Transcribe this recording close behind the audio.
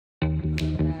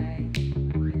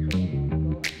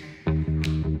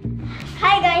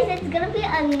guys, it's gonna be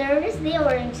a nervous day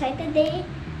or an excited day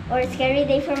or a scary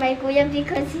day for my kuya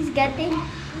because he's getting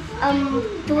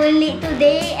Tuli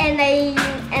today, and I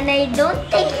don't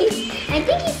think I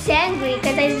think he's angry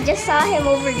because I just saw him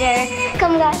over there.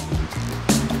 Come guys.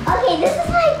 Okay, this is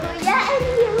my kuya and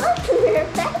he looks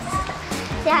nervous.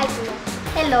 Say hi kuya.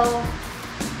 Hello.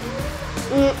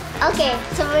 Okay,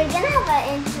 so we're gonna have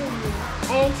an interview.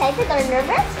 Are you excited or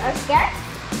nervous or scared?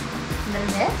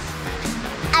 Nervous?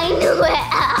 I knew it.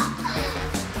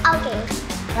 Okay.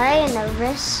 Why are you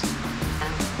nervous?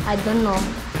 I don't know.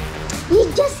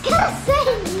 You just gotta say.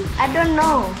 I don't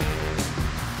know.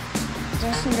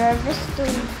 Just nervous to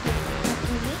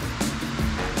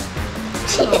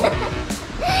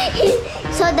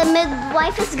So the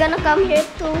midwife is gonna come here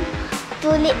to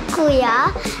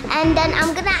Kuya, and then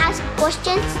I'm gonna ask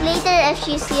questions later if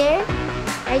she's here.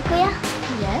 Right, Kuya?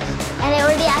 Yes. And I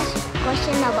already asked a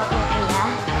question about my Kuya.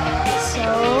 So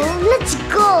let's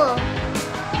go.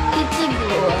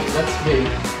 That's big.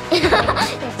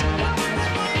 Let's go.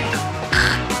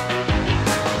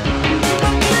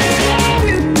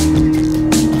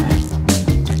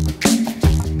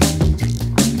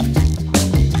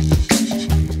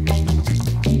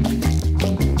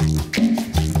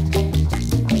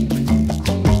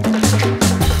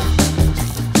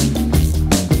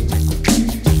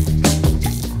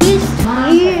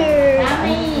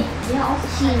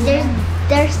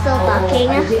 They're still talking,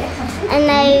 and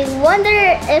I wonder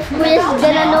if Kuya's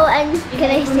gonna know. And can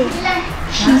I say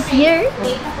she's here,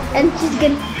 and she's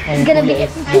gonna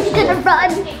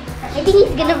run. I think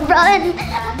he's gonna run.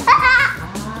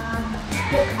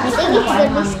 I think he's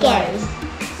gonna be scared.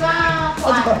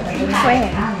 Let's go for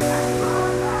him.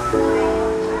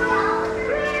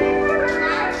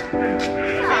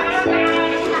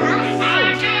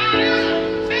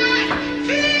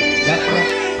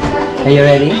 Are you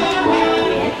ready?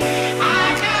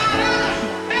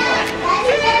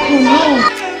 Oh no.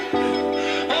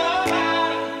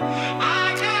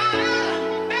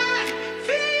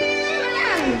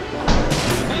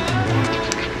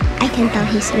 I can tell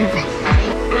he's nervous.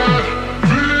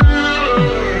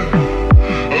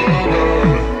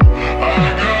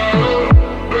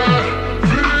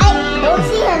 Hey, don't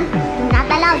see him. Not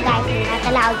allowed, guys. Not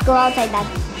allowed. Go outside, Dad.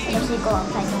 Seriously, go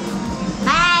outside.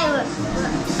 Bye.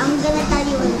 I'm gonna tell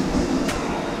you.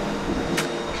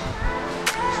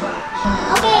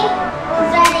 Okay,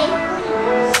 who's ready?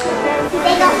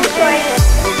 Take off the shorts.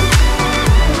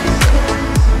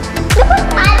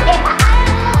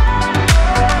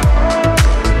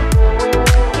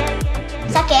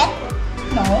 Sakit?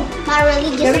 No.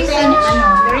 Really just There is an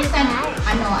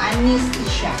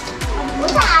anesthesia.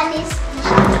 What's an anesthesia?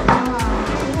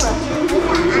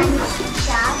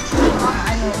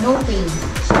 No pain.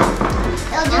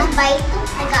 It'll just bite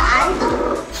like an ant.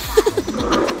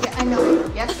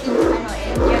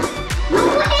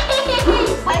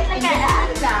 Just bite like an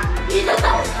ant. He's just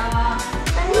watching.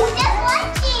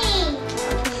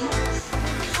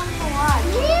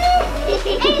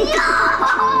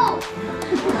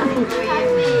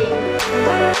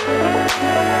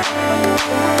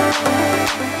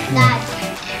 Dad,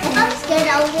 if I'm scared,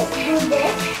 I'll just do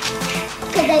this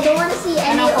because I don't want to see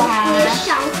any of you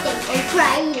shouting or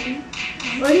crying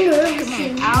or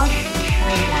nervousing.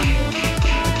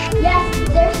 Yes,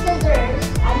 there's scissors.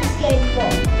 I'm scared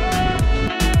for.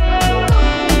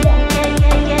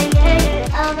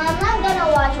 I'm not gonna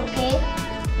watch, okay?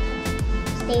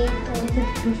 Stay tuned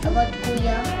about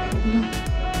Kuya.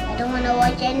 I don't wanna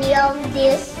watch any of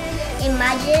this.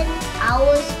 Imagine I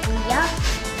was Kuya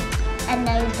and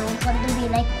I don't want to be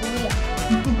like Kuya.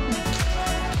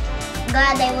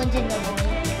 God, I want to know.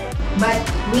 But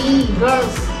we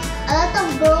girls A lot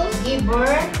of girls. give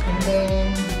birth and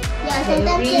then Yeah,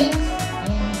 sometimes delivery it's...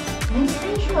 and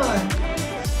menstruation.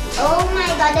 Oh my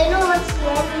God, I don't want to see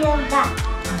any of that.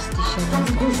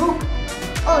 Tusuk.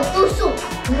 Oh, tusuk.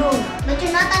 No. But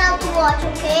you're not allowed to watch,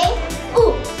 okay?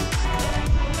 Ooh.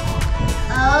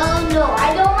 Oh no,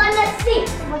 I don't want to see.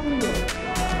 What do you do?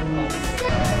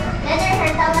 Does it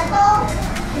hurt a little?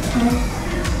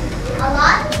 A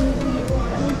lot?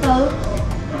 Huh?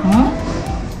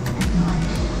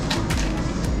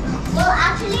 Well,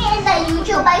 actually in the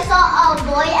YouTube I saw a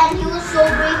boy and he was so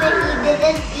brave and he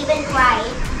didn't even cry.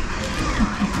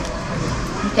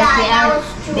 Because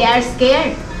they are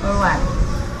scared or what?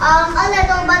 A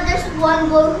little, but there's one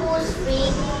boy who was free.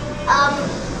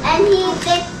 And he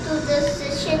picked to the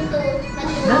decision to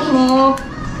Don't move.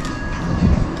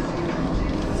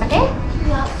 Sakit?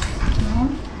 Yeah.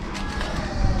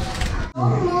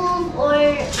 Don't move or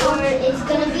it's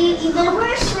gonna be even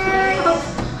worse.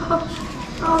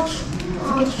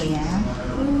 Sakit po yan.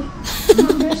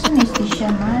 There's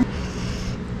Mortician man.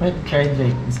 Wait, tried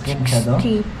rate. Scan ka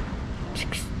do?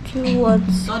 61.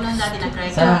 So, nung dati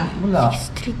na-try ka? Sa wala.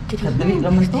 Kadali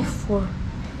naman to. 4.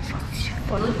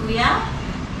 Good, kuya?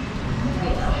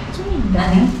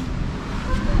 Dati?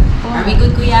 Are we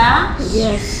good, kuya?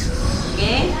 Yes.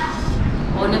 Okay.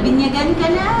 O, nabinyagan ka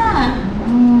na.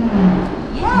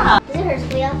 Yeah. Is it hers,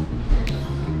 Kuya?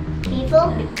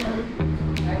 People?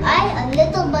 A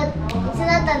little, but it's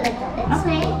not a little. It's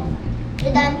Okay.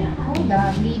 You're done? Oh, the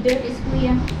leader is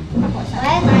kuya. Okay,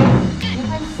 fine. You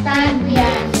can stand, Kuya.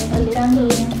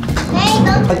 Hey,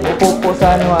 don't. Upo po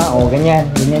sa ano O, ganyan.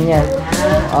 Ganyan yan.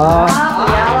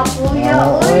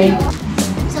 Kuya, Uy.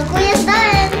 So, Kuya's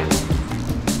done.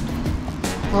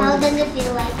 How does it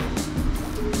feel like?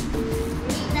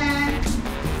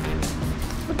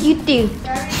 What do you think?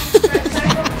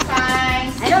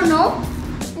 I don't know.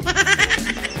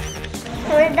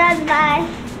 We're done, bye.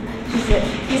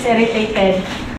 He's irritated.